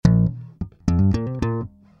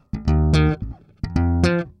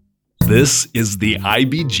This is the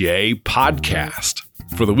IBJ podcast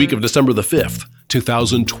for the week of December the 5th,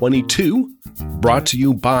 2022, brought to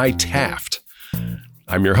you by Taft.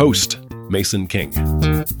 I'm your host, Mason King.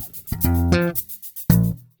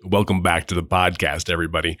 Welcome back to the podcast,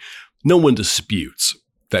 everybody. No one disputes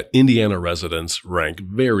that Indiana residents rank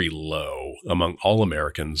very low among all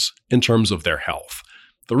Americans in terms of their health.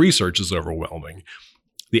 The research is overwhelming.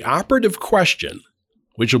 The operative question,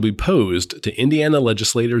 which will be posed to Indiana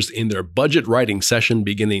legislators in their budget writing session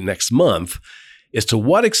beginning next month, is to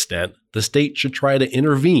what extent the state should try to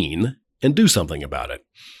intervene and do something about it.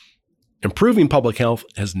 Improving public health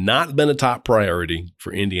has not been a top priority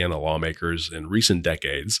for Indiana lawmakers in recent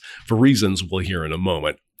decades, for reasons we'll hear in a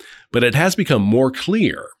moment. But it has become more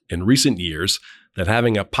clear in recent years that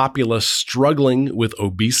having a populace struggling with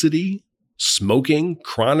obesity, smoking,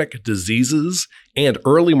 chronic diseases, and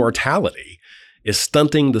early mortality is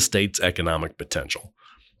stunting the state's economic potential.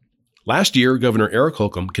 Last year, Governor Eric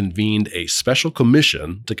Holcomb convened a special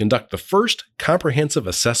commission to conduct the first comprehensive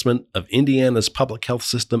assessment of Indiana's public health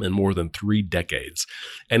system in more than 3 decades,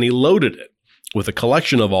 and he loaded it with a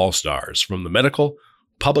collection of all-stars from the medical,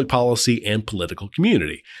 public policy, and political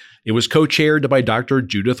community. It was co-chaired by Dr.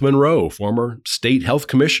 Judith Monroe, former state health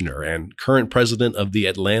commissioner and current president of the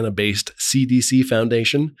Atlanta-based CDC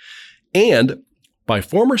Foundation, and by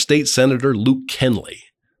former state senator Luke Kenley,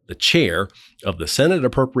 the chair of the Senate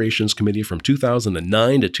Appropriations Committee from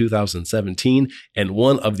 2009 to 2017 and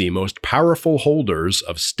one of the most powerful holders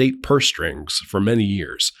of state purse strings for many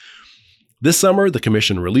years. This summer, the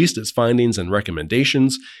commission released its findings and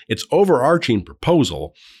recommendations. Its overarching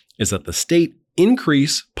proposal is that the state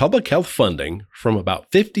increase public health funding from about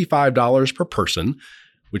 $55 per person,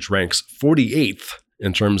 which ranks 48th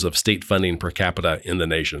in terms of state funding per capita in the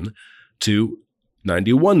nation, to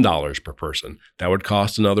 $91 per person. That would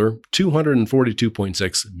cost another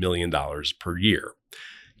 $242.6 million per year.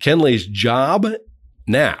 Kenley's job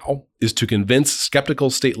now is to convince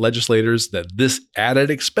skeptical state legislators that this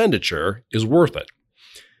added expenditure is worth it.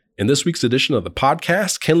 In this week's edition of the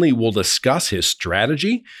podcast, Kenley will discuss his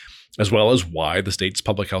strategy, as well as why the state's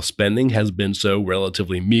public health spending has been so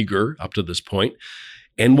relatively meager up to this point.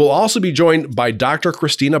 And we'll also be joined by Dr.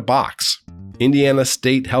 Christina Box, Indiana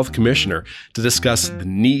State Health Commissioner, to discuss the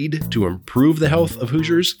need to improve the health of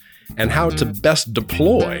Hoosiers and how to best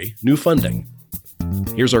deploy new funding.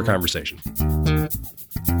 Here's our conversation.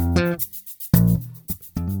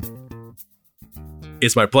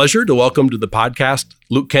 It's my pleasure to welcome to the podcast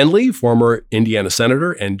Luke Kenley, former Indiana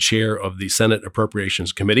Senator and chair of the Senate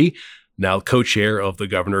Appropriations Committee, now co-chair of the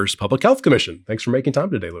Governor's Public Health Commission. Thanks for making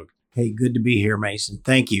time today, Luke. Hey, good to be here, Mason.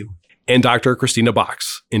 Thank you. And Dr. Christina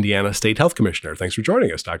Box, Indiana State Health Commissioner. Thanks for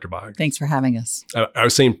joining us, Dr. Box. Thanks for having us. I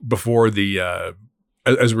was saying before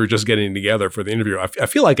as we were just getting together for the interview, I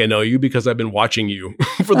feel like I know you because I've been watching you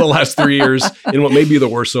for the last 3 years in what may be the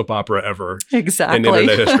worst soap opera ever exactly. in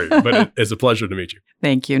internet history. But it's a pleasure to meet you.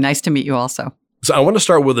 Thank you. Nice to meet you also. So I want to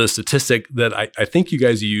start with a statistic that I think you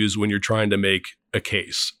guys use when you're trying to make a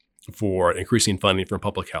case for increasing funding for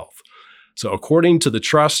public health. So according to the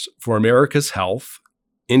Trust for America's Health,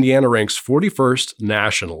 Indiana ranks 41st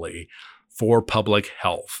nationally for public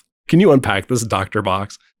health. Can you unpack this, Dr.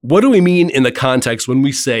 Box? What do we mean in the context when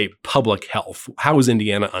we say public health? How is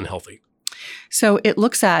Indiana unhealthy? So it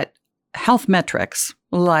looks at health metrics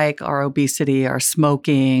like our obesity, our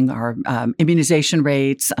smoking, our immunization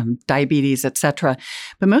rates, diabetes, et cetera.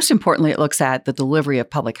 But most importantly, it looks at the delivery of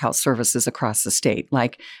public health services across the state,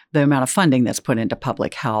 like the amount of funding that's put into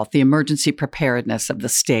public health, the emergency preparedness of the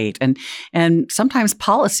state, and sometimes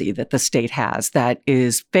policy that the state has that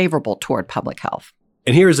is favorable toward public health.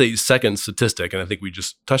 And here's a second statistic, and I think we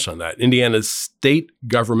just touched on that. Indiana's state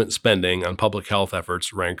government spending on public health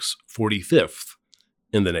efforts ranks 45th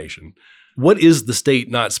in the nation. What is the state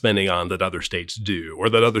not spending on that other states do, or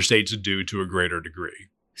that other states do to a greater degree?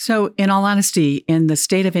 So in all honesty, in the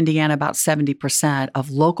state of Indiana, about 70% of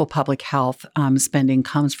local public health spending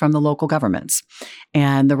comes from the local governments.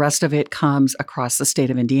 And the rest of it comes across the state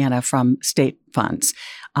of Indiana from state funds.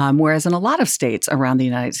 Whereas in a lot of states around the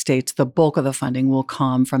United States, the bulk of the funding will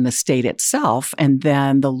come from the state itself, and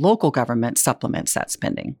then the local government supplements that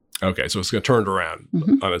spending. Okay, so it's going to turn it around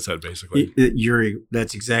on its head, basically.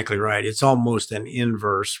 That's exactly right. It's almost an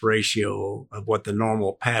inverse ratio of what the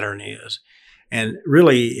normal pattern is. And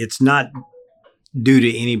really, it's not due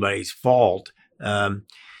to anybody's fault.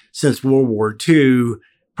 Since World War II,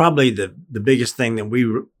 probably the biggest thing that we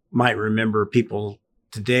might remember people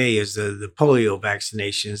today is the polio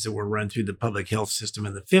vaccinations that were run through the public health system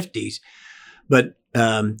in the 50s. But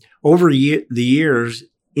over the years,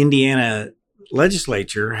 Indiana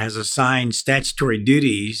legislature has assigned statutory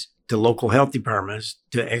duties to local health departments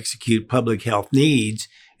to execute public health needs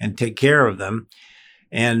and take care of them,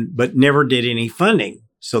 but never did any funding.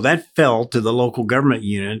 So that fell to the local government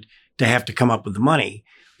unit to have to come up with the money.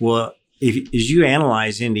 Well, as you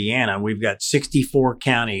analyze Indiana, we've got 64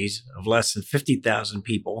 counties of less than 50,000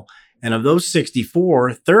 people. And of those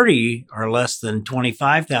 64, 30 are less than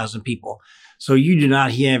 25,000 people. So you do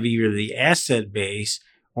not have either the asset base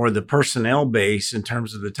or the personnel base in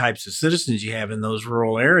terms of the types of citizens you have in those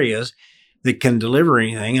rural areas that can deliver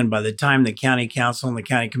anything. And by the time the county council and the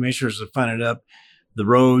county commissioners have funded up the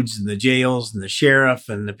roads and the jails and the sheriff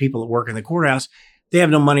and the people that work in the courthouse, they have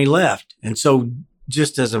no money left. And so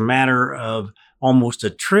just as a matter of almost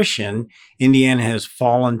attrition, Indiana has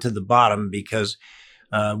fallen to the bottom because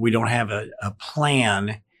we don't have a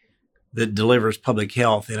plan that delivers public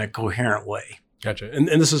health in a coherent way. Gotcha. And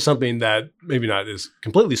this is something that maybe not is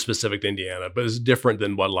completely specific to Indiana, but is different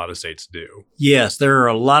than what a lot of states do. Yes, there are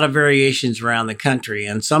a lot of variations around the country,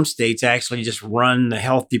 and some states actually just run the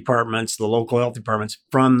health departments, the local health departments,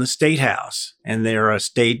 from the state house, and they're a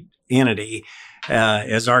state entity.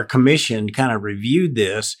 As our commission kind of reviewed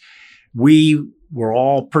this, we were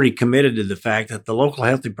all pretty committed to the fact that the local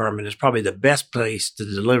health department is probably the best place to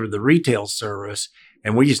deliver the retail service,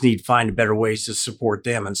 and we just need to find better ways to support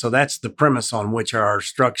them. And so that's the premise on which our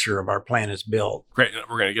structure of our plan is built. Great.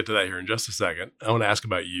 We're going to get to that here in just a second. I want to ask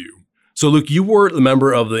about you. So, Luke, you were the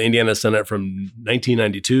member of the Indiana Senate from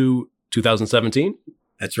 1992, 2017?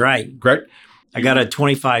 That's right. Correct? I got a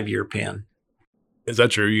 25-year pen. Is that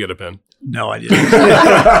true? You got a pen? No, I didn't.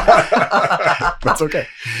 That's okay.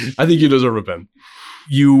 I think you deserve a pen.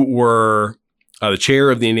 You were the chair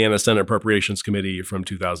of the Indiana Senate Appropriations Committee from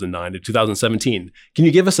 2009 to 2017. Can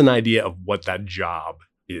you give us an idea of what that job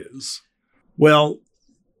is? Well,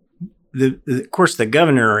 of course, the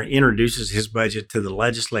governor introduces his budget to the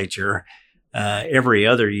legislature every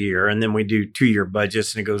other year, and then we do 2-year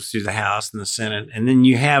budgets, and it goes through the House and the Senate. And then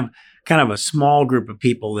you have kind of a small group of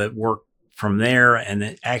people that work from there and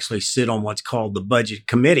that actually sit on what's called the Budget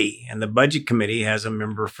Committee. And the Budget Committee has a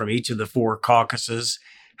member from each of the 4 caucuses,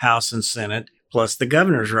 House and Senate, plus the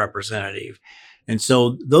governor's representative. And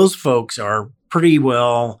so those folks are pretty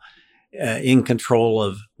well in control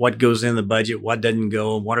of what goes in the budget, what doesn't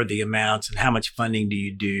go, what are the amounts, and how much funding do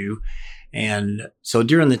you do. And so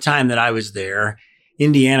during the time that I was there,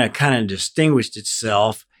 Indiana kind of distinguished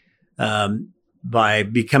itself by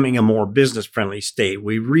becoming a more business-friendly state.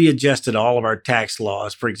 We readjusted all of our tax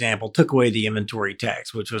laws. For example, took away the inventory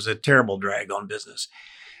tax, which was a terrible drag on business.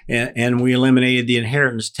 And we eliminated the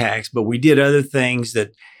inheritance tax, but we did other things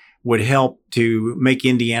that would help to make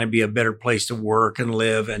Indiana be a better place to work and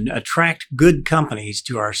live and attract good companies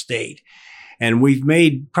to our state. And we've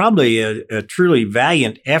made probably a truly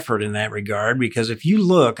valiant effort in that regard, because if you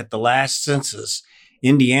look at the last census,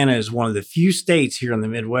 Indiana is one of the few states here in the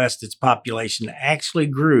Midwest its population actually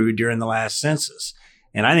grew during the last census.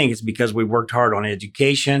 And I think it's because we worked hard on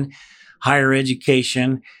education, higher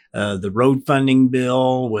education, the road funding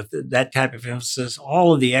bill with that type of emphasis,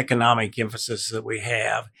 all of the economic emphasis that we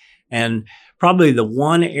have. And probably the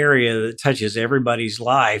one area that touches everybody's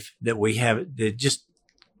life that we have that just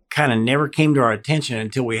kind of never came to our attention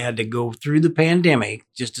until we had to go through the pandemic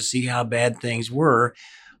just to see how bad things were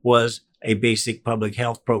was a basic public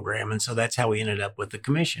health program. And so that's how we ended up with the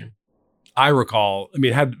commission. I recall,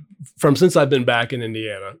 since I've been back in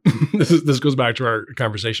Indiana, this goes back to our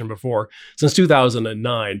conversation before, since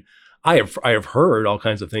 2009, I have heard all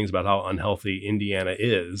kinds of things about how unhealthy Indiana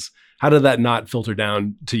is. How did that not filter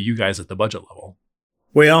down to you guys at the budget level?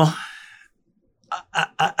 Well,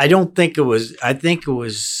 I don't think it was, I think it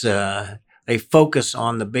was a focus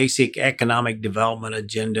on the basic economic development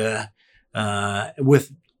agenda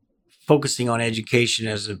with focusing on education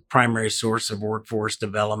as a primary source of workforce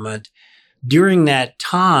development. During that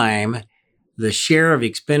time, the share of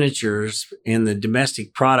expenditures in the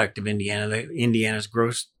domestic product of Indiana, Indiana's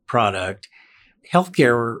gross product,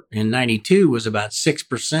 healthcare in 92 was about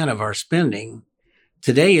 6% of our spending.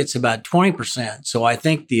 Today, it's about 20%. So I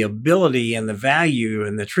think the ability and the value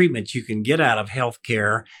and the treatment you can get out of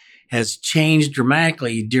healthcare has changed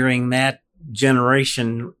dramatically during that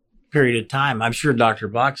generation period of time. I'm sure Dr.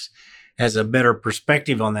 Box has a better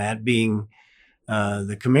perspective on that, being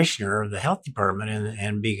the commissioner of the health department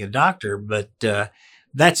and being a doctor. But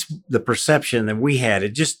that's the perception that we had.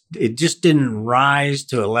 It just didn't rise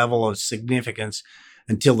to a level of significance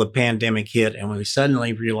until the pandemic hit, and we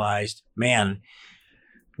suddenly realized, man,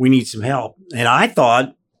 we need some help. And I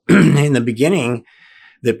thought in the beginning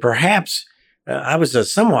that perhaps I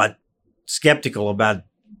was somewhat skeptical about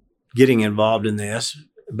getting involved in this,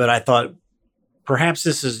 but I thought perhaps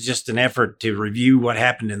this is just an effort to review what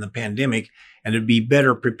happened in the pandemic and to be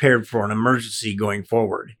better prepared for an emergency going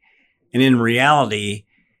forward. And in reality,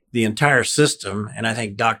 the entire system, and I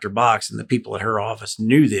think Dr. Box and the people at her office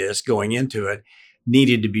knew this going into it,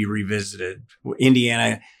 needed to be revisited.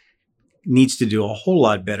 Indiana needs to do a whole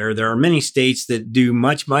lot better. There are many states that do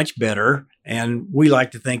much, much better, and we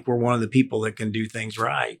like to think we're one of the people that can do things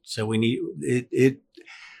right. So we need it.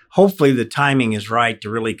 Hopefully the timing is right to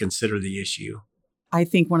really consider the issue. I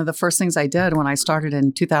think one of the first things I did when I started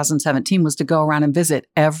in 2017 was to go around and visit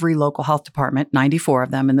every local health department, 94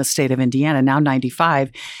 of them in the state of Indiana, now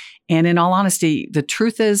 95. And in all honesty, the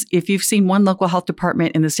truth is, if you've seen one local health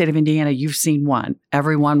department in the state of Indiana, you've seen one.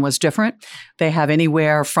 Everyone was different. They have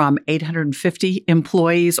anywhere from 850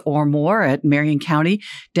 employees or more at Marion County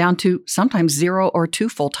down to sometimes 0 or 2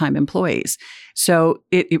 full-time employees. So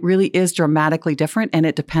it really is dramatically different, and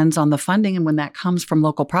it depends on the funding. And when that comes from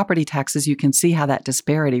local property taxes, you can see how that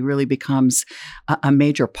disparity really becomes a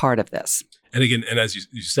major part of this. And again, and as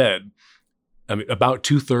you said, I mean, about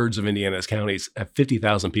 2/3 of Indiana's counties have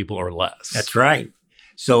 50,000 people or less. That's right.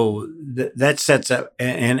 So that sets up,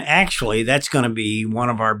 and actually that's going to be one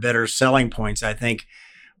of our better selling points, I think,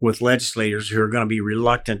 with legislators who are going to be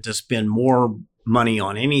reluctant to spend more money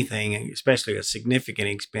on anything, especially a significant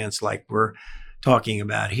expense like we're talking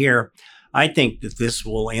about here. I think that this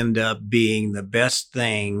will end up being the best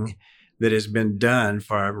thing that has been done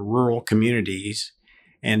for our rural communities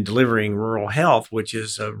and delivering rural health, which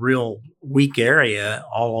is a real weak area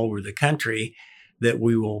all over the country that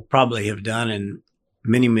we will probably have done in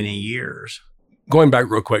many, many years. Going back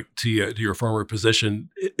real quick to your former position,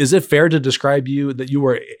 is it fair to describe you that you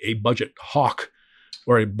were a budget hawk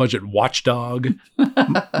or a budget watchdog?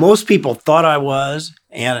 Most people thought I was,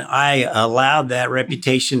 and I allowed that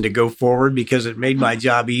reputation to go forward because it made my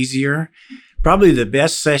job easier. Probably the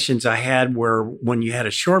best sessions I had were when you had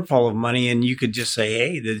a shortfall of money and you could just say,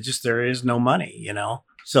 hey, there is no money, you know?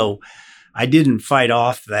 So I didn't fight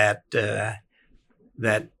off that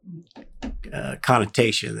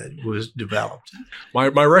connotation that was developed.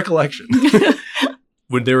 My recollection,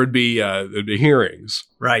 when there would be the hearings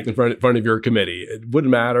right in front of your committee, it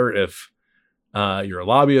wouldn't matter if you're a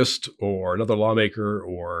lobbyist or another lawmaker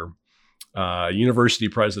or a university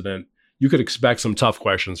president, you could expect some tough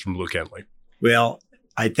questions from Luke Henley. Well,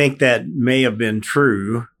 I think that may have been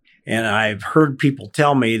true. And I've heard people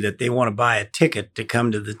tell me that they want to buy a ticket to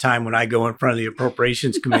come to the time when I go in front of the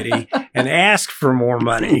Appropriations Committee and ask for more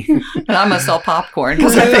money. And I'm going to sell popcorn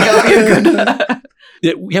because I think it'll be a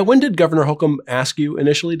good. Yeah. When did Governor Holcomb ask you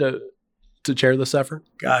initially to chair this effort?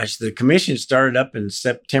 Gosh, the commission started up in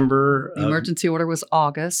September. The emergency order was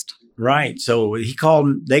August. Right. So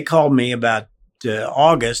they called me about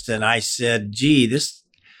August, and I said, gee,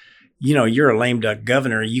 you're a lame duck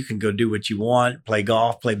governor. You can go do what you want, play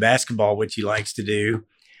golf, play basketball, which he likes to do.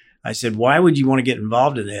 I said, why would you want to get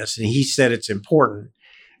involved in this? And he said, it's important.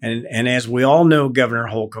 And as we all know, Governor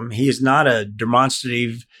Holcomb, he is not a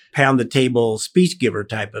demonstrative, pound the table speech giver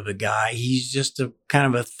type of a guy. He's just a kind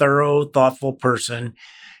of a thorough, thoughtful person.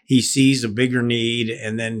 He sees a bigger need,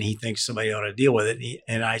 and then he thinks somebody ought to deal with it.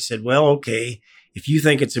 And I said, well, okay, if you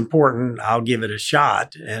think it's important, I'll give it a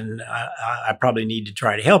shot. And I probably need to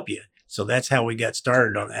try to help you. So that's how we got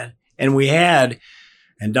started on that. And we had,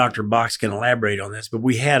 and Dr. Box can elaborate on this, but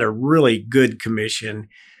we had a really good commission,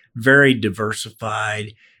 very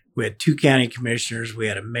diversified. We had 2 county commissioners. We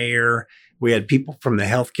had a mayor. We had people from the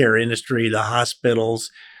healthcare industry, the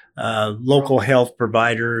hospitals, local health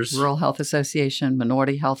providers. Rural Health Association,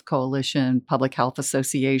 Minority Health Coalition, Public Health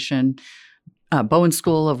Association. Bowen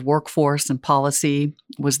School of Workforce and Policy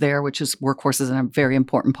was there, which is workforce is a very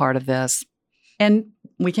important part of this. And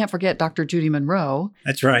we can't forget Dr. Judy Monroe.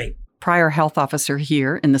 That's right. Prior health officer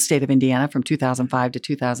here in the state of Indiana from 2005 to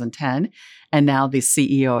 2010, and now the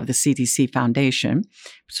CEO of the CDC Foundation.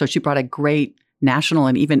 So she brought a great national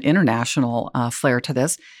and even international flair to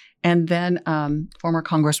this. And then former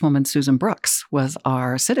Congresswoman Susan Brooks was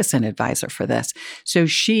our citizen advisor for this. So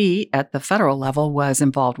she, at the federal level, was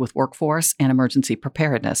involved with workforce and emergency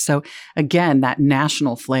preparedness. So again, that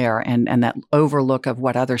national flair and that overlook of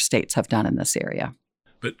what other states have done in this area.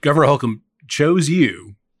 But Governor Holcomb chose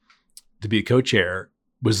you to be co-chair.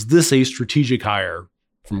 Was this a strategic hire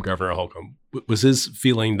from Governor Holcomb? Was his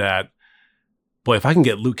feeling that, boy, if I can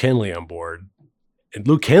get Luke Henley on board, and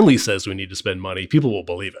Luke Henley says we need to spend money, people will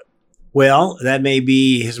believe it? Well, that may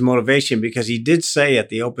be his motivation, because he did say at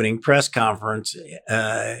the opening press conference,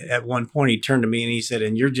 at one point he turned to me and he said,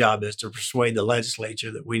 and your job is to persuade the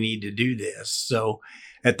legislature that we need to do this. So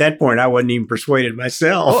at that point, I wasn't even persuaded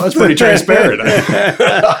myself. Oh, that's pretty transparent.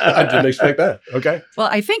 I didn't expect that. Okay. Well,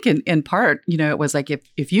 I think in part, it was like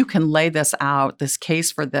if you can lay this out, this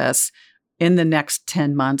case for this in the next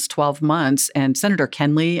 10 months, 12 months, and Senator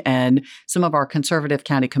Kenley and some of our conservative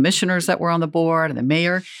county commissioners that were on the board and the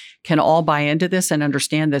mayor can all buy into this and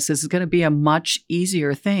understand this is going to be a much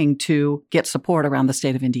easier thing to get support around the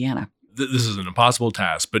state of Indiana. This is an impossible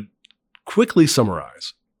task, but quickly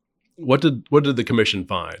summarize. What did the commission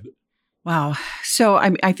find? Wow. So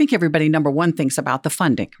I think everybody, number one, thinks about the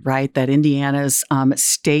funding, right? That Indiana's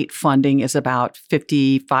state funding is about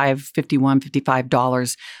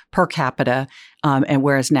 $55 per capita. And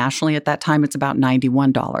whereas nationally at that time, it's about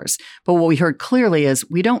 $91. But what we heard clearly is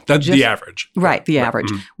we don't— That's the average. Right, the average.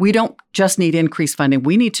 Mm-hmm. We don't just need increased funding.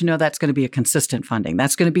 We need to know that's going to be a consistent funding.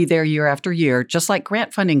 That's going to be there year after year. Just like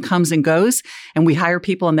grant funding comes and goes, and we hire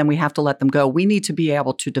people and then we have to let them go. We need to be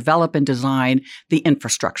able to develop and design the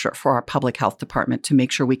infrastructure for our public health department to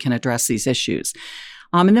make sure we can address these issues.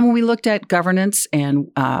 And then when we looked at governance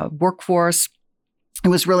and workforce, it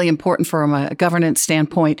was really important from a governance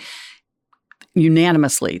standpoint.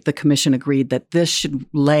 Unanimously, the commission agreed that this should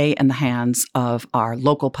lay in the hands of our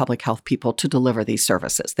local public health people to deliver these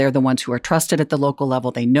services. They're the ones who are trusted at the local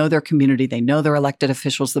level. They know their community. They know their elected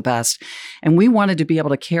officials the best. And we wanted to be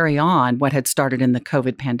able to carry on what had started in the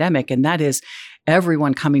COVID pandemic, and that is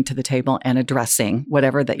everyone coming to the table and addressing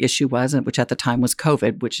whatever the issue was, which at the time was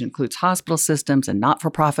COVID, which includes hospital systems and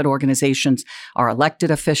not-for-profit organizations, our elected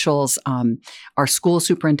officials, our school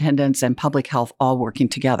superintendents, and public health all working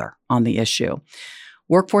together on the issue.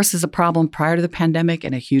 Workforce is a problem prior to the pandemic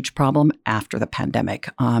and a huge problem after the pandemic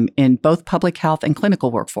in both public health and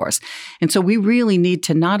clinical workforce. And so we really need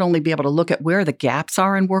to not only be able to look at where the gaps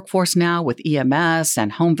are in workforce now with EMS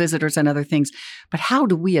and home visitors and other things, but how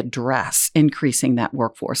do we address increasing that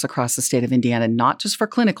workforce across the state of Indiana, not just for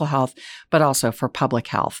clinical health, but also for public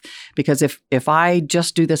health? Because if I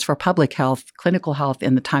just do this for public health, clinical health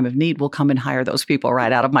in the time of need will come and hire those people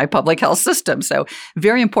right out of my public health system. So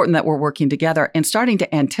very important that we're working together and starting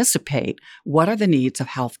to anticipate what are the needs of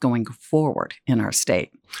health going forward in our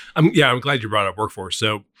state. I'm glad you brought up workforce.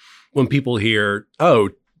 So when people hear,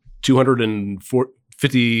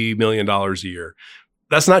 $250 million a year,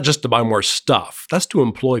 that's not just to buy more stuff. That's to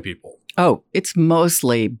employ people. Oh, it's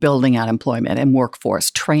mostly building out employment and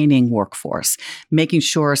workforce, training workforce, making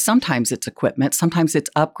sure sometimes it's equipment, sometimes it's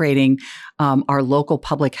upgrading our local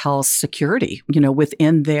public health security,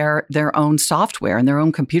 within their own software and their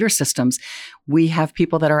own computer systems. We have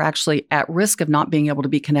people that are actually at risk of not being able to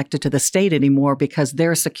be connected to the state anymore because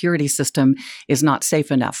their security system is not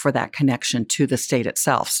safe enough for that connection to the state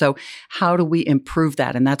itself. So how do we improve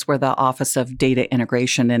that? And that's where the Office of Data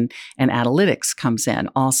Integration and Analytics comes in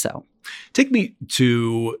also. Take me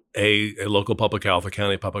to a local public health, a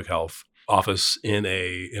county public health office in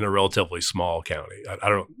a relatively small county. I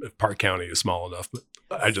don't know if Park County is small enough, but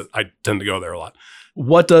I tend to go there a lot.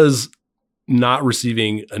 What does not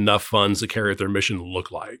receiving enough funds to carry out their mission look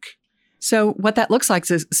like? So what that looks like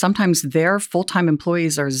is sometimes their full-time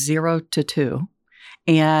employees are 0 to 2.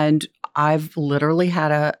 And I've literally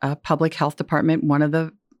had a public health department, one of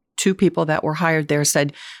the 2 people that were hired there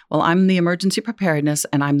said, well, I'm the emergency preparedness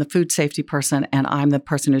and I'm the food safety person and I'm the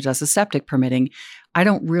person who does the septic permitting. I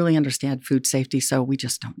don't really understand food safety, so we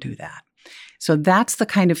just don't do that. So that's the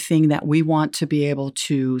kind of thing that we want to be able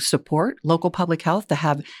to support local public health, to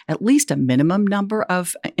have at least a minimum number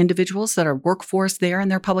of individuals that are workforce there in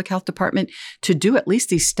their public health department to do at least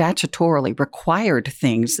these statutorily required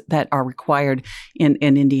things that are required in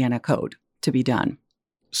Indiana code to be done.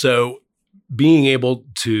 So being able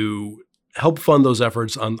to help fund those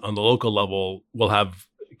efforts on the local level will have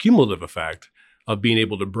a cumulative effect of being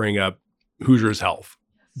able to bring up Hoosiers Health.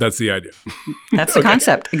 That's the idea. That's the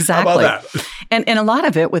concept. Exactly. How about that? And a lot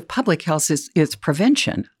of it with public health is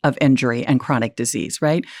prevention of injury and chronic disease,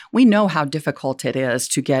 right? We know how difficult it is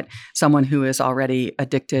to get someone who is already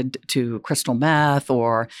addicted to crystal meth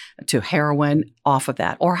or to heroin off of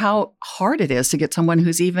that, or how hard it is to get someone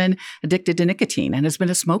who's even addicted to nicotine and has been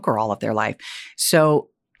a smoker all of their life. So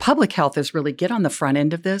public health is really get on the front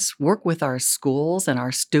end of this, work with our schools and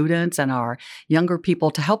our students and our younger people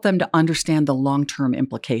to help them to understand the long-term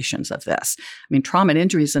implications of this. I mean, trauma and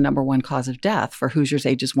injury is the number 1 cause of death for Hoosiers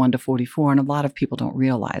ages 1 to 44, and a lot of people don't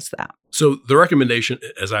realize that. So the recommendation,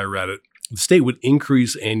 as I read it, the state would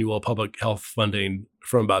increase annual public health funding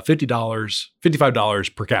from about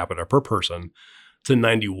 $55 per capita per person to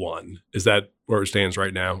 $91. Is that where it stands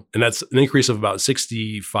right now? And that's an increase of about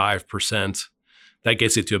 65%. That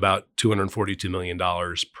gets you to about $242 million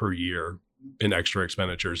per year in extra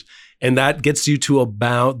expenditures. And that gets you to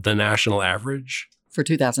about the national average for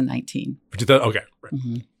 2019. Okay. Right.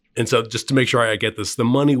 Mm-hmm. And so just to make sure I get this, the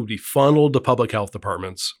money would be funneled to public health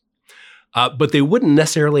departments, but they wouldn't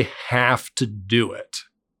necessarily have to do it.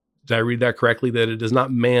 Did I read that correctly? That it is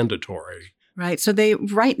not mandatory. Right. So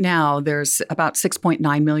right now, there's about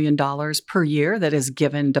 $6.9 million per year that is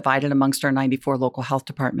given, divided amongst our 94 local health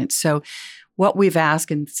departments. So what we've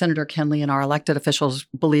asked, and Senator Kenley and our elected officials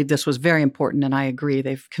believe this was very important, and I agree,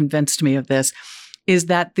 they've convinced me of this, is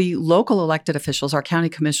that the local elected officials, our county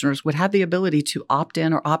commissioners, would have the ability to opt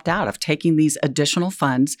in or opt out of taking these additional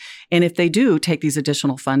funds. And if they do take these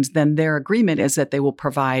additional funds, then their agreement is that they will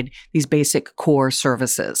provide these basic core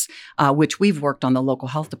services, which we've worked on the local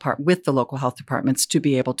health department with the local health departments to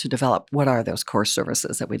be able to develop what are those core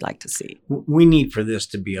services that we'd like to see. We need for this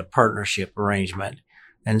to be a partnership arrangement.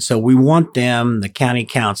 And so we want them, the county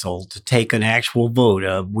council, to take an actual vote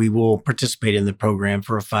of, we will participate in the program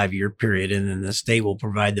for a 5-year period, and then the state will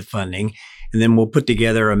provide the funding. And then we'll put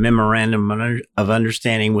together a memorandum of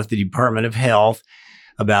understanding with the Department of Health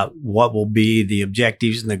about what will be the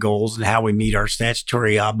objectives and the goals and how we meet our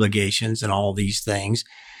statutory obligations and all these things.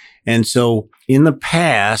 And so in the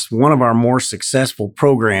past, one of our more successful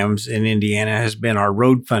programs in Indiana has been our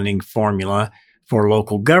road funding formula for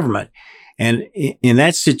local government. And in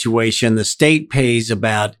that situation, the state pays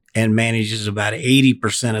about and manages about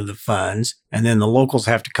 80% of the funds. And then the locals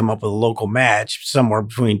have to come up with a local match somewhere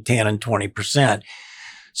between 10 and 20%.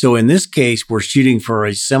 So in this case, we're shooting for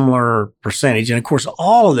a similar percentage. And of course,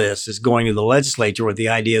 all of this is going to the legislature with the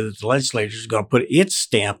idea that the legislature is going to put its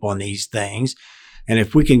stamp on these things. And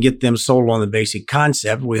if we can get them sold on the basic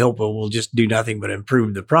concept, we hope it will just do nothing but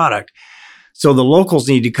improve the product. So the locals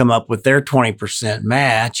need to come up with their 20%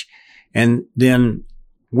 match. And then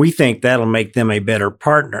we think that'll make them a better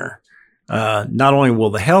partner. Not only will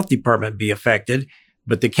the health department be affected,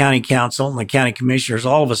 but the county council and the county commissioners,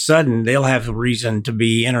 all of a sudden, they'll have a reason to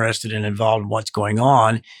be interested and involved in what's going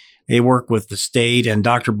on. They work with the state, and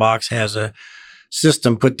Dr. Box has a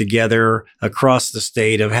system put together across the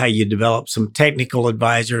state of how you develop some technical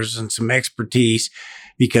advisors and some expertise,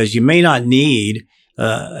 because you may not need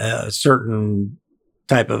a certain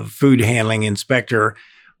type of food handling inspector.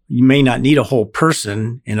 You may not need a whole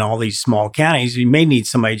person in all these small counties. You may need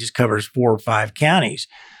somebody who just covers 4 or 5 counties.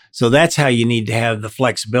 So that's how you need to have the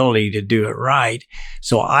flexibility to do it right.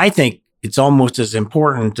 So I think it's almost as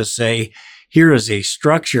important to say, here is a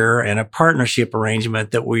structure and a partnership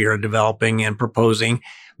arrangement that we are developing and proposing.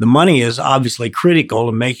 The money is obviously critical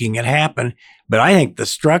to making it happen, but I think the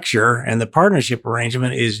structure and the partnership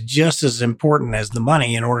arrangement is just as important as the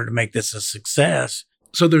money in order to make this a success.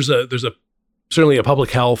 So there's certainly a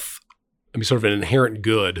public health, sort of an inherent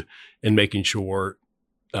good in making sure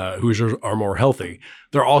Hoosiers are more healthy.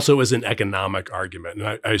 There also is an economic argument.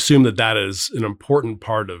 And I assume that is an important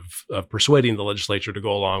part of persuading the legislature to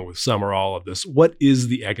go along with some or all of this. What is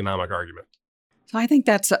the economic argument? So I think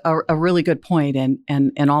that's a really good point. And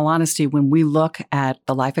in all honesty, when we look at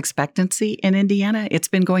the life expectancy in Indiana, it's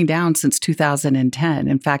been going down since 2010.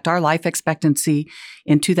 In fact, our life expectancy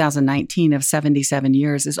in 2019 of 77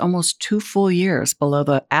 years is almost 2 full years below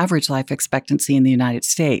the average life expectancy in the United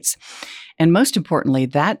States. And most importantly,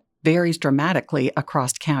 that varies dramatically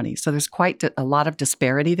across counties. So there's quite a lot of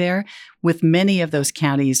disparity there, with many of those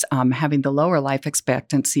counties having the lower life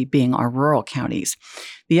expectancy being our rural counties.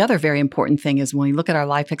 The other very important thing is when we look at our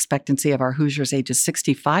life expectancy of our Hoosiers ages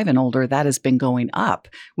 65 and older, that has been going up,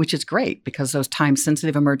 which is great because those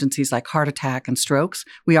time-sensitive emergencies like heart attack and strokes,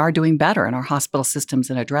 we are doing better in our hospital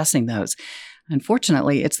systems in addressing those.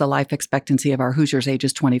 Unfortunately, it's the life expectancy of our Hoosiers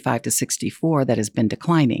ages 25 to 64 that has been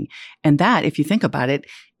declining. And that, if you think about it,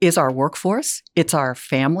 is our workforce. It's our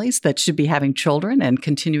families that should be having children and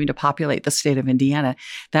continuing to populate the state of Indiana.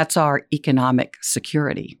 That's our economic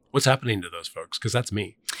security. What's happening to those folks? Because that's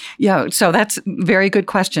me. Yeah, so that's a very good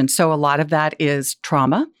question. So a lot of that is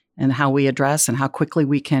trauma and how we address and how quickly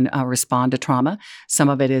we can respond to trauma. Some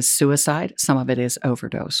of it is suicide. Some of it is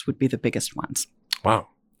overdose would be the biggest ones. Wow.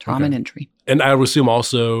 Trauma and injury. And I would assume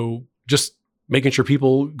also just making sure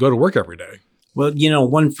people go to work every day. Well,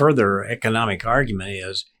 one further economic argument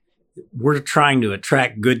is we're trying to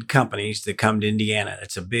attract good companies to come to Indiana.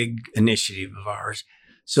 It's a big initiative of ours.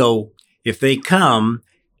 So if they come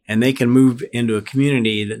and they can move into a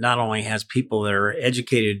community that not only has people that are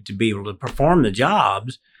educated to be able to perform the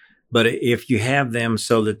jobs, but if you have them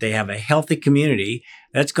so that they have a healthy community,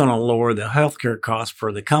 that's going to lower the healthcare costs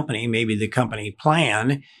for the company, maybe the company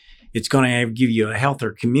plan. It's going to give you a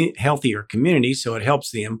healthier community, so it helps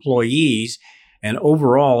the employees. And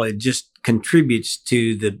overall, it just contributes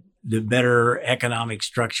to the better economic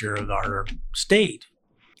structure of our state.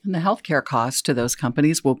 And the healthcare costs to those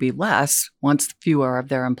companies will be less once fewer of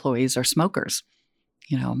their employees are smokers.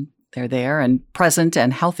 They're there and present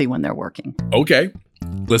and healthy when they're working. Okay,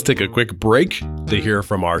 let's take a quick break to hear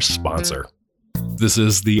from our sponsor. This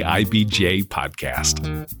is the IBJ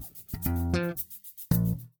Podcast.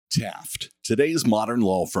 Taft, today's modern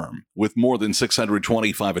law firm. With more than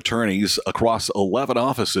 625 attorneys across 11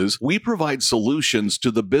 offices, we provide solutions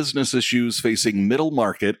to the business issues facing middle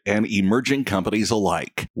market and emerging companies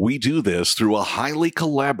alike. We do this through a highly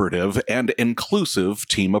collaborative and inclusive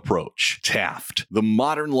team approach. Taft, the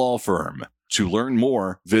modern law firm. To learn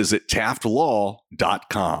more, visit taftlaw.com.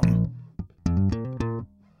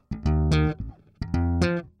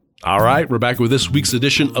 All right, we're back with this week's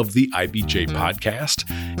edition of the IBJ Podcast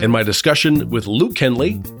and my discussion with Luke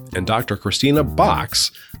Kenley and Dr. Christina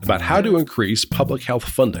Box about how to increase public health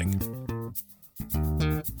funding.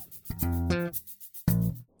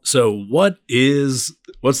 So what's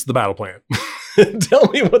the battle plan? Tell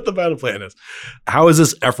me what the battle plan is. How is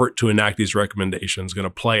this effort to enact these recommendations going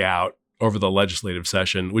to play out over the legislative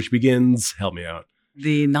session, which begins, help me out,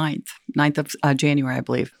 the 9th of January, I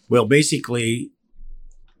believe. Well, basically,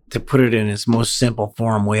 to put it in its most simple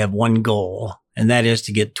form, we have one goal, and that is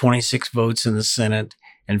to get 26 votes in the Senate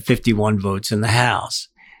and 51 votes in the House.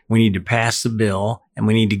 We need to pass the bill, and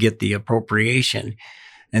we need to get the appropriation.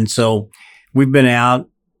 And so we've been out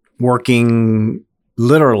working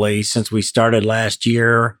literally since we started last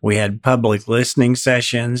year. We had public listening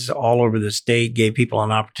sessions all over the state, gave people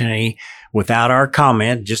an opportunity without our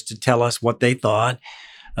comment just to tell us what they thought.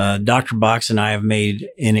 Dr. Box and I have made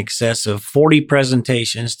in excess of 40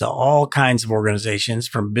 presentations to all kinds of organizations,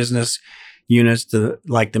 from business units to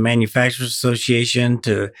like the Manufacturers Association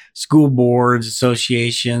to school boards,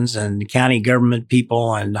 associations, and county government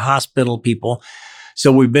people and hospital people.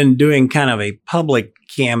 So we've been doing kind of a public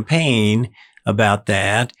campaign about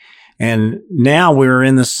that. And now we're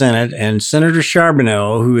in the Senate, and Senator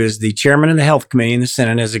Charbonneau, who is the chairman of the Health Committee in the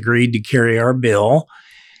Senate, has agreed to carry our bill.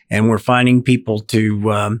 And we're finding people to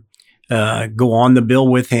go on the bill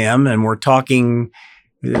with him. And we're talking,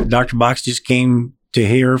 Dr. Box just came to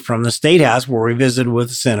hear from the State House where we visited with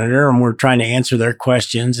the senator, and we're trying to answer their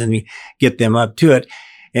questions and get them up to it.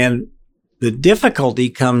 And the difficulty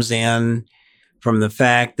comes in from the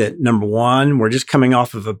fact that, number one, we're just coming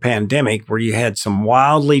off of a pandemic where you had some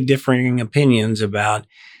wildly differing opinions about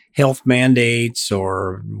health mandates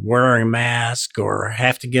or wearing a mask or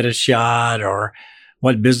have to get a shot or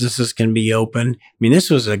what businesses can be open. I mean, this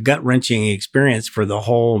was a gut-wrenching experience for the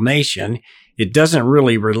whole nation. It doesn't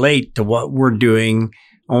really relate to what we're doing,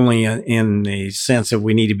 only in the sense that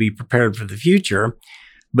we need to be prepared for the future.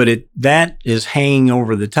 But that is hanging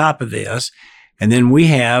over the top of this. And then we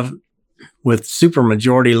have, with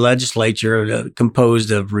supermajority legislature composed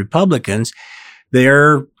of Republicans,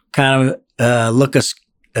 they're kind of look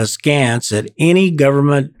askance at any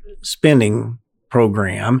government spending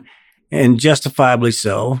program, and justifiably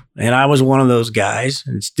so. And I was one of those guys,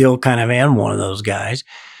 and still kind of am one of those guys.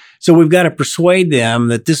 So we've got to persuade them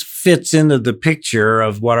that this fits into the picture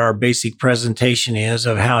of what our basic presentation is,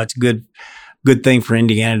 of how it's good thing for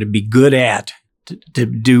Indiana to be good at, to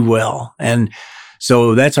do well. And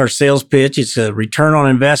so that's our sales pitch. It's a return on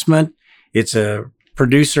investment. It's a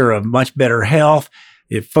producer of much better health.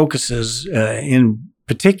 It focuses in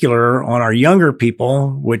particular on our younger people,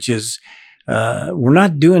 which is we're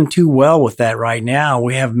not doing too well with that right now.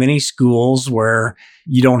 We have many schools where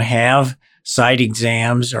you don't have sight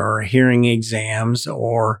exams or hearing exams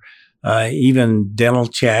or even dental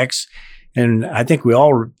checks. And I think we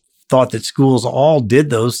all thought that schools all did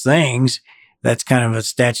those things. That's kind of a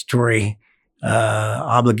statutory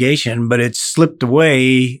obligation, but it's slipped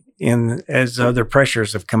away as other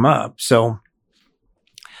pressures have come up. So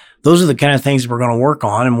those are the kind of things we're going to work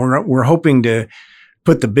on. And we're hoping to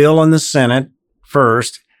put the bill in the Senate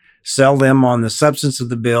first, sell them on the substance of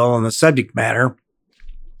the bill and the subject matter.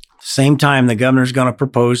 Same time, the governor's going to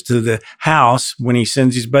propose to the House, when he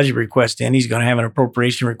sends his budget request in, he's going to have an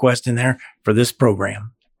appropriation request in there for this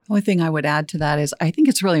program. The only thing I would add to that is I think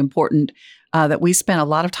it's really important that we spend a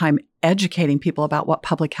lot of time educating people about what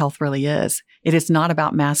public health really is. It is not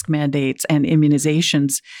about mask mandates and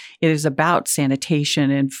immunizations. It is about sanitation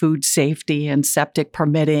and food safety and septic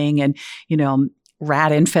permitting and,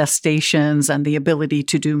 rat infestations and the ability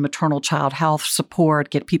to do maternal child health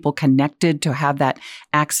support, get people connected to have that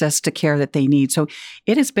access to care that they need. So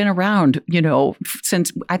it has been around,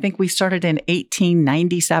 since I think we started in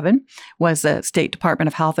 1897 was the State Department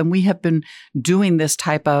of Health. And we have been doing this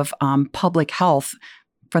type of public health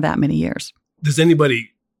for that many years. Does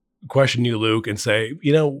anybody question you, Luke, and say,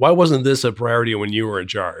 why wasn't this a priority when you were in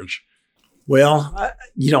charge? Well,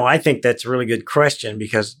 I think that's a really good question,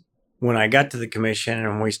 because when I got to the commission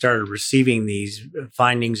and we started receiving these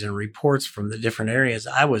findings and reports from the different areas,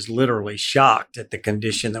 I was literally shocked at the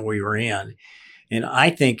condition that we were in. And I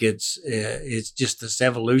think it's just this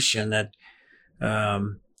evolution that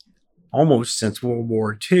almost since World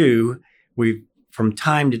War II, we've from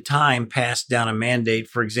time to time passed down a mandate.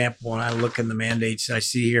 For example, when I look in the mandates I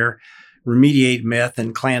see here, remediate meth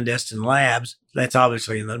in clandestine labs. That's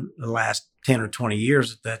obviously in the last 10 or 20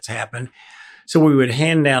 years that that's happened. So we would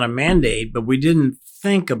hand down a mandate, but we didn't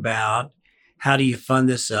think about how do you fund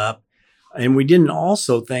this up. And we didn't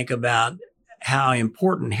also think about how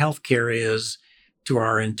important healthcare is to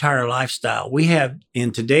our entire lifestyle. We have,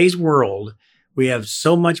 in today's world, we have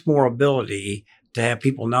so much more ability to have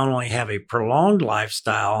people not only have a prolonged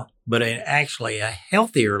lifestyle, but actually a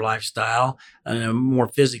healthier lifestyle and a more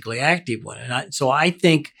physically active one. And so I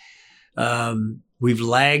think we've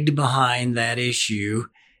lagged behind that issue,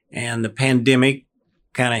 and the pandemic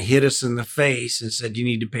kind of hit us in the face and said, you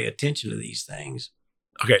need to pay attention to these things.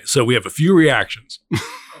 Okay, so we have a few reactions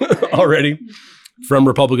already from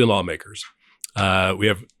Republican lawmakers. We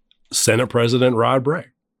have Senate President Rod Bray,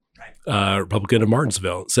 Republican of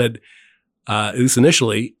Martinsville, said, at least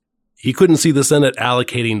initially, he couldn't see the Senate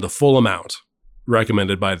allocating the full amount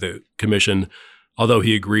recommended by the commission, although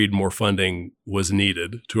he agreed more funding was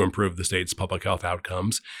needed to improve the state's public health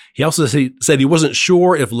outcomes. He also said he wasn't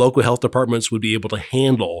sure if local health departments would be able to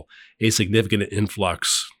handle a significant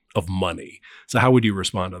influx of money. So how would you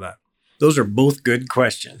respond to that? Those are both good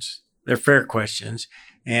questions. They're fair questions.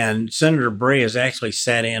 And Senator Bray has actually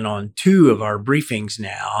sat in on 2 of our briefings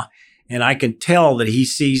now. And I can tell that he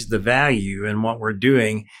sees the value in what we're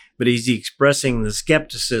doing, but he's expressing the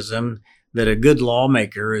skepticism that a good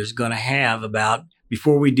lawmaker is going to have about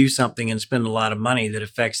before we do something and spend a lot of money that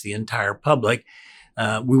affects the entire public.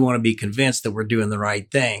 We want to be convinced that we're doing the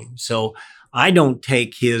right thing. So I don't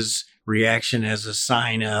take his reaction as a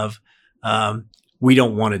sign of we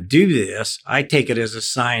don't want to do this. I take it as a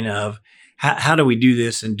sign of how do we do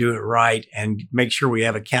this and do it right and make sure we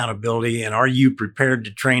have accountability? And are you prepared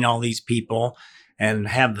to train all these people and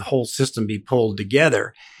have the whole system be pulled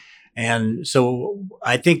together? And so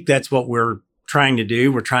I think that's what we're trying to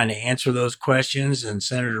do. We're trying to answer those questions. And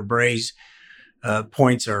Senator Bray's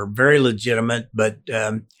points are very legitimate. But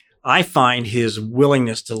I find his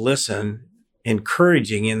willingness to listen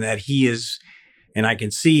encouraging in that he is, and I can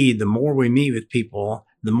see the more we meet with people,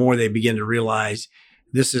 the more they begin to realize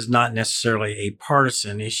this is not necessarily a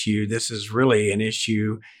partisan issue. This is really an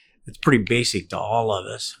issue that's pretty basic to all of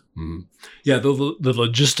us. Mm-hmm. Yeah, the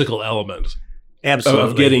logistical element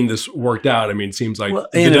Absolutely. Of getting this worked out. I mean, it seems like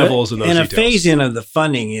the devil is in those details. And a phase-in of the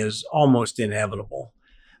funding is almost inevitable.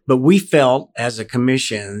 But we felt as a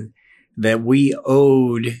commission that we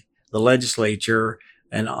owed the legislature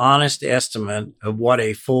an honest estimate of what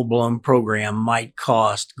a full-blown program might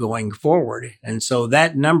cost going forward. And so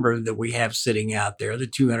that number that we have sitting out there, the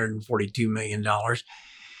 $242 million,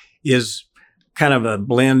 is kind of a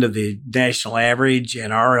blend of the national average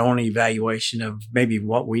and our own evaluation of maybe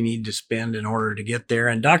what we need to spend in order to get there.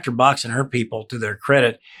 And Dr. Box and her people, to their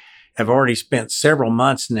credit, have already spent several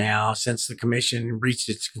months now since the commission reached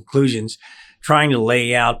its conclusions trying to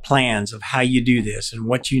lay out plans of how you do this and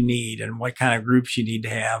what you need and what kind of groups you need to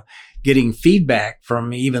have, getting feedback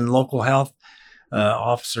from even local health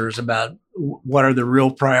officers about what are the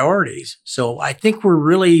real priorities. So I think we're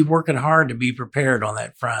really working hard to be prepared on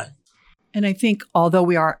that front. And I think although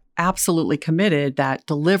we are absolutely committed that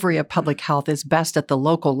delivery of public health is best at the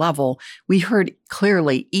local level, we heard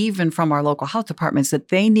clearly, even from our local health departments, that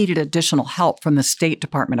they needed additional help from the State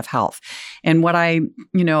Department of Health. And what I,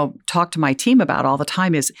 talk to my team about all the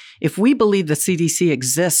time is if we believe the CDC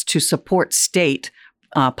exists to support state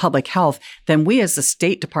public health, then we as the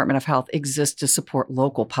State Department of Health exist to support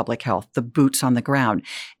local public health, the boots on the ground.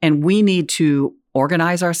 And we need to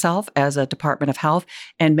organize ourselves as a Department of Health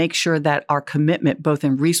and make sure that our commitment, both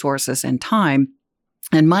in resources and time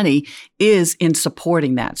and money, is in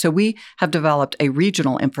supporting that. So we have developed a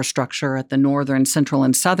regional infrastructure at the northern, central,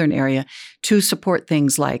 and southern area to support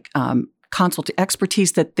things like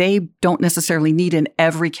expertise that they don't necessarily need in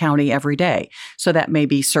every county every day. So that may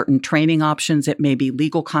be certain training options. It may be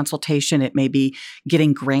legal consultation. It may be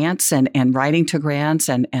getting grants and writing to grants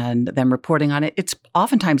and then reporting on it. It's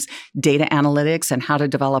oftentimes data analytics and how to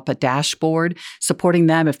develop a dashboard, supporting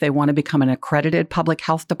them if they want to become an accredited public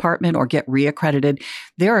health department or get reaccredited.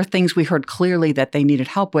 There are things we heard clearly that they needed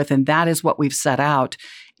help with, and that is what we've set out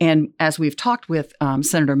And as we've talked with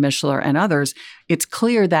Senator Mishler and others, it's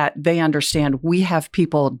clear that they understand we have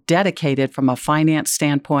people dedicated from a finance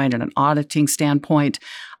standpoint and an auditing standpoint,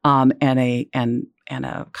 and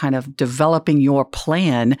a kind of developing your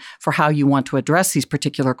plan for how you want to address these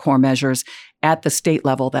particular core measures at the state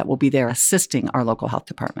level that will be there assisting our local health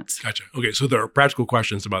departments. Gotcha. Okay, so there are practical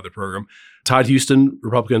questions about the program. Todd Houston,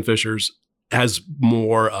 Republican Fishers, has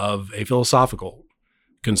more of a philosophical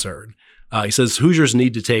concern. He says Hoosiers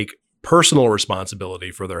need to take personal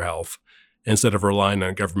responsibility for their health instead of relying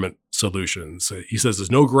on government solutions. He says there's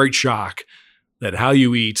no great shock that how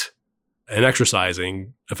you eat and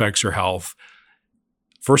exercising affects your health.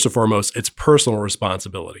 First and foremost, it's personal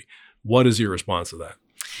responsibility. What is your response to that?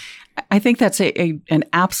 I think that's an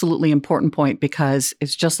absolutely important point, because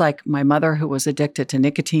it's just like my mother, who was addicted to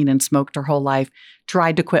nicotine and smoked her whole life,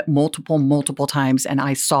 tried to quit multiple times, and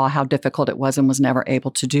I saw how difficult it was and was never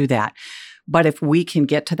able to do that. But if we can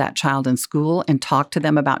get to that child in school and talk to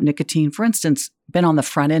them about nicotine, for instance, been on the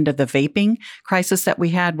front end of the vaping crisis that we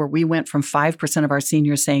had, where we went from 5% of our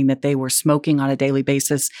seniors saying that they were smoking on a daily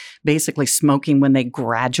basis, basically smoking when they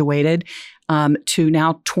graduated, to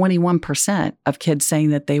now 21% of kids saying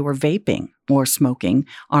that they were vaping or smoking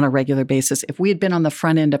on a regular basis. If we had been on the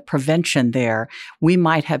front end of prevention there, we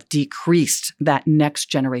might have decreased that next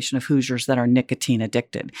generation of Hoosiers that are nicotine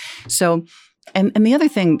addicted. So, and the other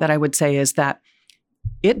thing that I would say is that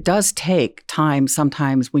it does take time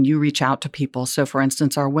sometimes when you reach out to people. So, for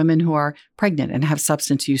instance, our women who are pregnant and have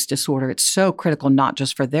substance use disorder, it's so critical not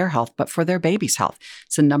just for their health, but for their baby's health.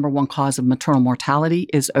 It's the number one cause of maternal mortality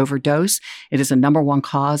is overdose. It is a number one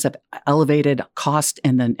cause of elevated cost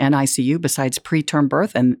in the NICU besides preterm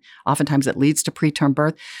birth, and oftentimes it leads to preterm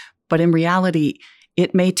birth. But in reality,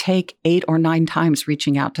 it may take 8 or 9 times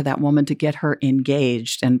reaching out to that woman to get her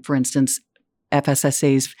engaged. And for instance,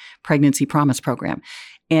 FSSA's Pregnancy Promise Program.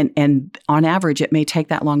 And on average, it may take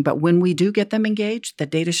that long. But when we do get them engaged, the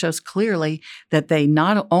data shows clearly that they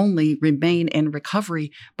not only remain in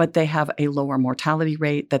recovery, but they have a lower mortality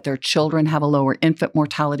rate, that their children have a lower infant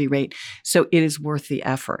mortality rate. So it is worth the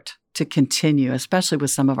effort to continue, especially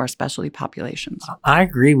with some of our specialty populations. I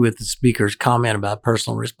agree with the speaker's comment about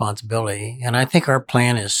personal responsibility. And I think our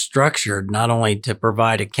plan is structured not only to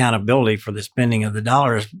provide accountability for the spending of the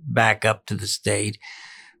dollars back up to the state,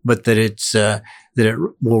 but that that it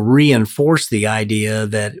will reinforce the idea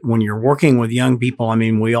that when you're working with young people, I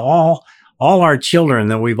mean, we all our children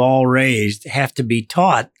that we've all raised have to be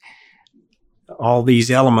taught all these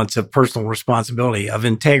elements of personal responsibility, of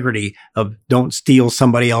integrity, of don't steal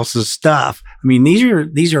somebody else's stuff. I mean,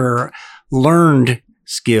 these are learned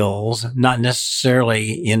skills, not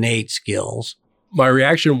necessarily innate skills. My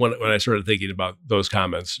reaction when I started thinking about those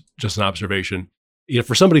comments, just an observation,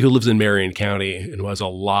 for somebody who lives in Marion County and who has a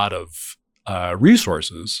lot of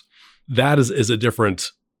resources, that is a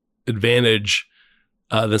different advantage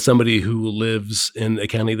than somebody who lives in a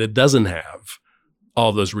county that doesn't have all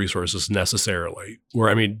of those resources necessarily.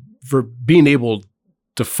 For being able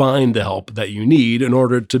to find the help that you need in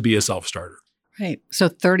order to be a self-starter. Right. So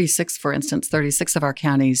 36 of our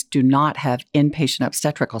counties do not have inpatient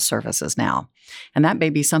obstetrical services now. And that may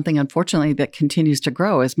be something, unfortunately, that continues to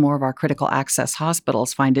grow as more of our critical access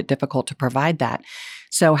hospitals find it difficult to provide that.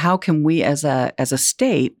 So how can we as a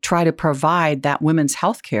state try to provide that women's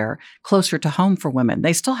health care closer to home for women?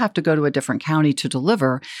 They still have to go to a different county to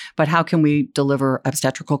deliver, but how can we deliver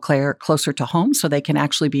obstetrical care closer to home so they can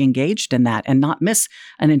actually be engaged in that and not miss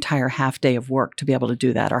an entire half day of work to be able to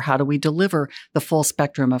do that? Or how do we deliver the full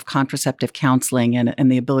spectrum of contraceptive counseling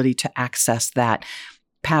and the ability to access that?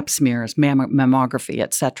 Pap smears, mammography,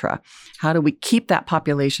 et cetera. How do we keep that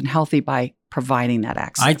population healthy by providing that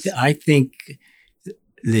access? I think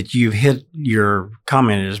that you've hit your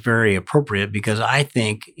comment is very appropriate, because I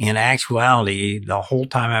think in actuality, the whole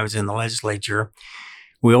time I was in the legislature,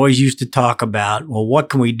 we always used to talk about, well, what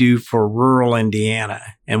can we do for rural Indiana?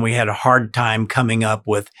 And we had a hard time coming up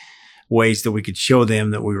with ways that we could show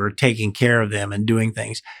them that we were taking care of them and doing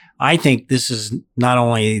things. I think this is not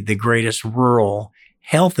only the greatest rural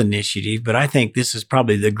health initiative, but I think this is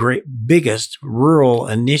probably the biggest rural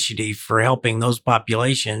initiative for helping those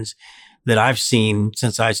populations that I've seen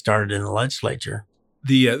since I started in the legislature.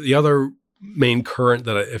 The other main current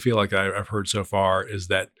that I feel like I've heard so far is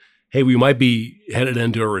that, hey, we might be headed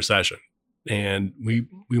into a recession, and we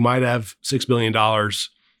might have $6 billion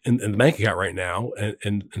in the bank account right now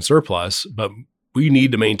and surplus, but we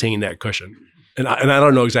need to maintain that cushion. And I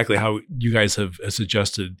don't know exactly how you guys have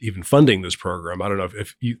suggested even funding this program. I don't know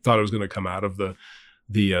if you thought it was going to come out of the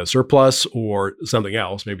the surplus or something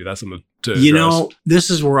else? Maybe that's something to You address. know, this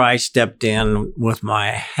is where I stepped in with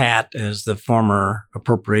my hat as the former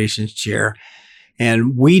appropriations chair.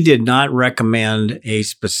 And we did not recommend a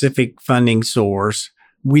specific funding source.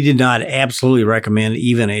 We did not absolutely recommend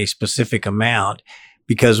even a specific amount,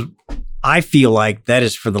 because I feel like that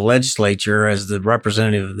is for the legislature as the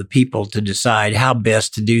representative of the people to decide how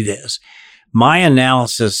best to do this. My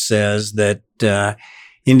analysis says that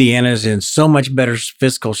Indiana is in so much better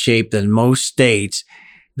fiscal shape than most states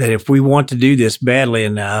that if we want to do this badly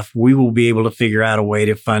enough, we will be able to figure out a way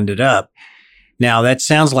to fund it up. Now, that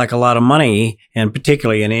sounds like a lot of money, and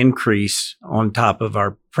particularly an increase on top of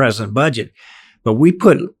our present budget. But we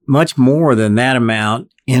put much more than that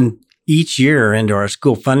amount in each year into our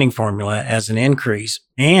school funding formula as an increase.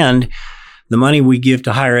 And the money we give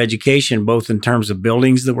to higher education, both in terms of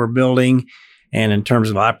buildings that we're building and in terms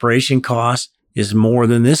of operation costs, is more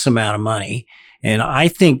than this amount of money. And I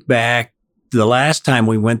think back to the last time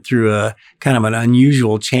we went through a kind of an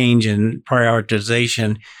unusual change in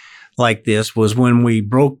prioritization like this was when we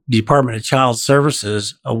broke Department of Child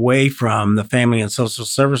Services away from the Family and Social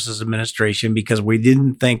Services Administration because we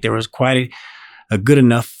didn't think there was quite a good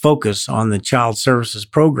enough focus on the child services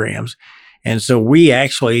programs. And so we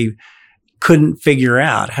actually couldn't figure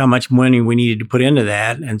out how much money we needed to put into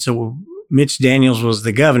that. And so Mitch Daniels was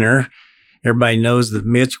the governor. Everybody knows that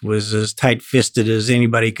Mitch was as tight-fisted as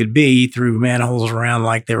anybody could be. He threw manholes around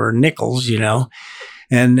like they were nickels, you know.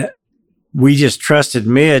 And we just trusted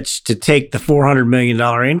Mitch to take the $400 million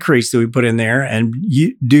increase that we put in there and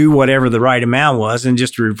do whatever the right amount was and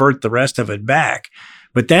just revert the rest of it back.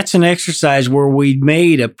 But that's an exercise where we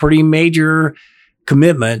made a pretty major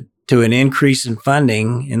commitment to an increase in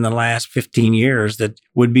funding in the last 15 years that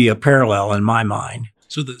would be a parallel in my mind.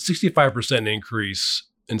 So the 65% increase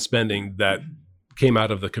in spending that came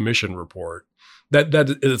out of the commission report, that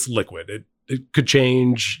it's liquid. It could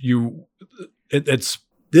change. It's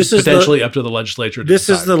potentially up to the legislature to This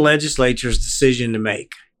decide. is the legislature's decision to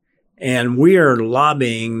make. And we are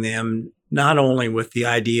lobbying them not only with the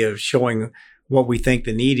idea of showing what we think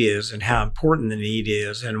the need is and how important the need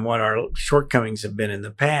is and what our shortcomings have been in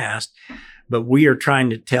the past, but we are trying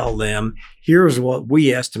to tell them, here's what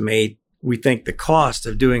we estimate we think the cost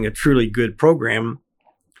of doing a truly good program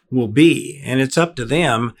will be. And it's up to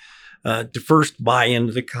them to first buy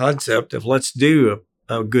into the concept of let's do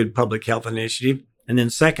a good public health initiative. And then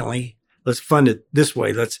secondly, let's fund it this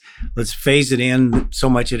way. Let's phase it in so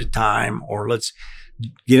much at a time, or let's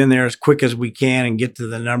get in there as quick as we can and get to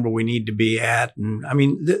the number we need to be at. And I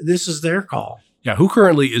mean, this is their call. Yeah. Who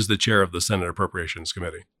currently is the chair of the Senate Appropriations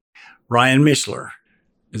Committee? Ryan Mishler.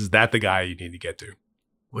 Is that the guy you need to get to?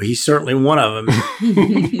 Well, he's certainly one of them.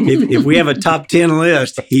 if we have a top 10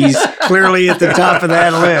 list, he's clearly at the top of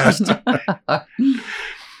that list.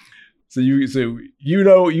 So you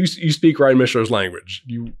speak Ryan Mishler's language.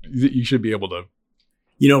 You should be able to.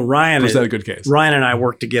 You know, Ryan present a good case. Ryan and I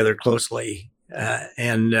work together closely,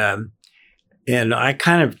 and I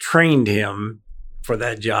kind of trained him for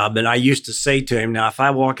that job. And I used to say to him, now, if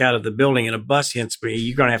I walk out of the building and a bus hits me,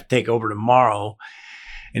 you're going to have to take over tomorrow.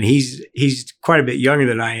 And he's quite a bit younger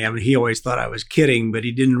than I am. And he always thought I was kidding, but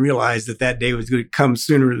he didn't realize that day was going to come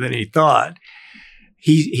sooner than he thought.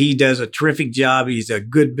 He does a terrific job. He's a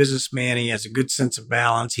good businessman. He has a good sense of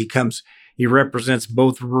balance. He represents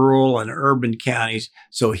both rural and urban counties.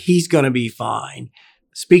 So he's going to be fine.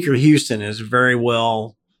 Speaker Houston is very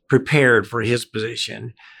well prepared for his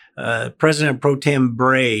position. President Pro Tem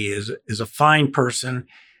Bray is a fine person,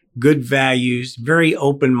 good values, very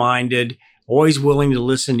open-minded, always willing to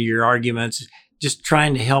listen to your arguments, just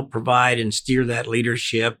trying to help provide and steer that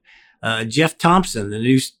leadership. Jeff Thompson, the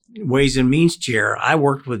new Ways and Means chair, I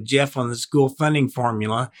worked with Jeff on the school funding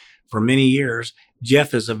formula for many years.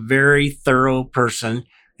 Jeff is a very thorough person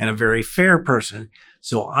and a very fair person.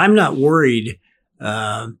 So I'm not worried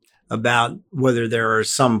about whether there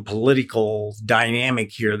is some political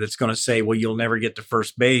dynamic here that's going to say, well, you'll never get to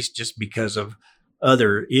first base just because of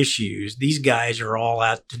other issues. These guys are all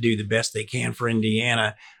out to do the best they can for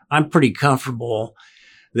Indiana. I'm pretty comfortable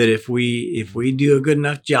that if we do a good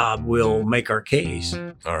enough job, we'll make our case.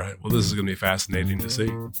 All right. Well, this is going to be fascinating to see.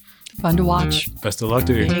 Fun to watch. Best of luck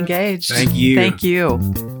to you. Be engaged. Thank you. Thank you.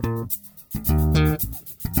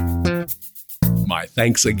 My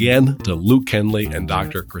thanks again to Luke Kenley and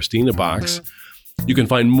Dr. Christina Box. You can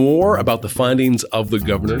find more about the findings of the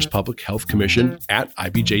Governor's Public Health Commission at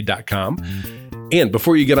ibj.com. And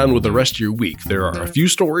before you get on with the rest of your week, there are a few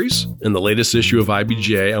stories in the latest issue of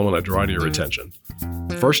IBJ I want to draw to your attention.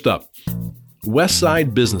 First up, West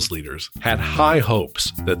Side business leaders had high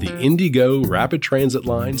hopes that the Indigo rapid transit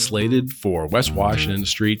line slated for West Washington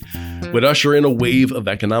Street would usher in a wave of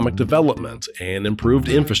economic development and improved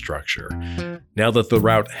infrastructure. Now that the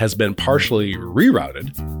route has been partially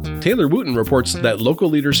rerouted, Taylor Wooten reports that local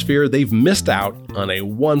leaders fear they've missed out on a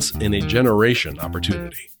once-in-a-generation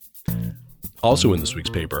opportunity. Also in this week's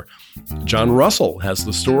paper, John Russell has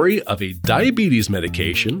the story of a diabetes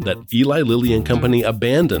medication that Eli Lilly and Company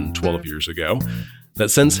abandoned 12 years ago that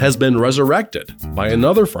since has been resurrected by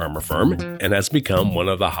another pharma firm and has become one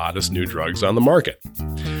of the hottest new drugs on the market.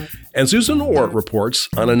 And Susan Orr reports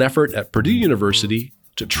on an effort at Purdue University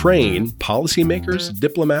to train policymakers,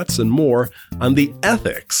 diplomats, and more on the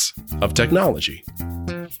ethics of technology.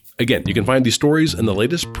 Again, you can find these stories in the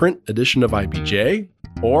latest print edition of IBJ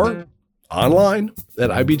or online at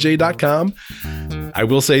ibj.com. I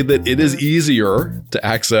will say that it is easier to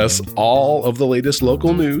access all of the latest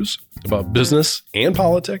local news about business and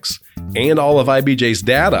politics and all of IBJ's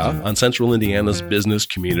data on Central Indiana's business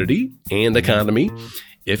community and economy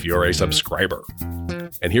if you're a subscriber.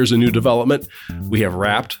 And here's a new development. We have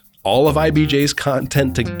wrapped all of IBJ's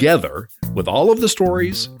content together with all of the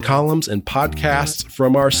stories, columns, and podcasts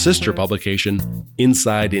from our sister publication,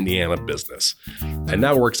 Inside Indiana Business. And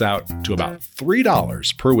that works out to about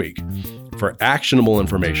 $3 per week for actionable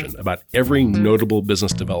information about every notable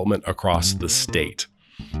business development across the state.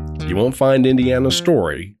 You won't find Indiana's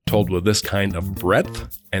story told with this kind of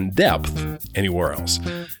breadth and depth anywhere else.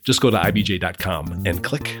 Just go to ibj.com and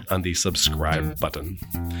click on the subscribe button.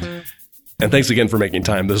 And thanks again for making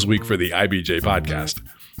time this week for the IBJ podcast.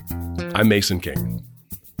 I'm Mason King.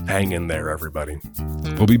 Hang in there, everybody.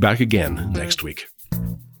 We'll be back again next week.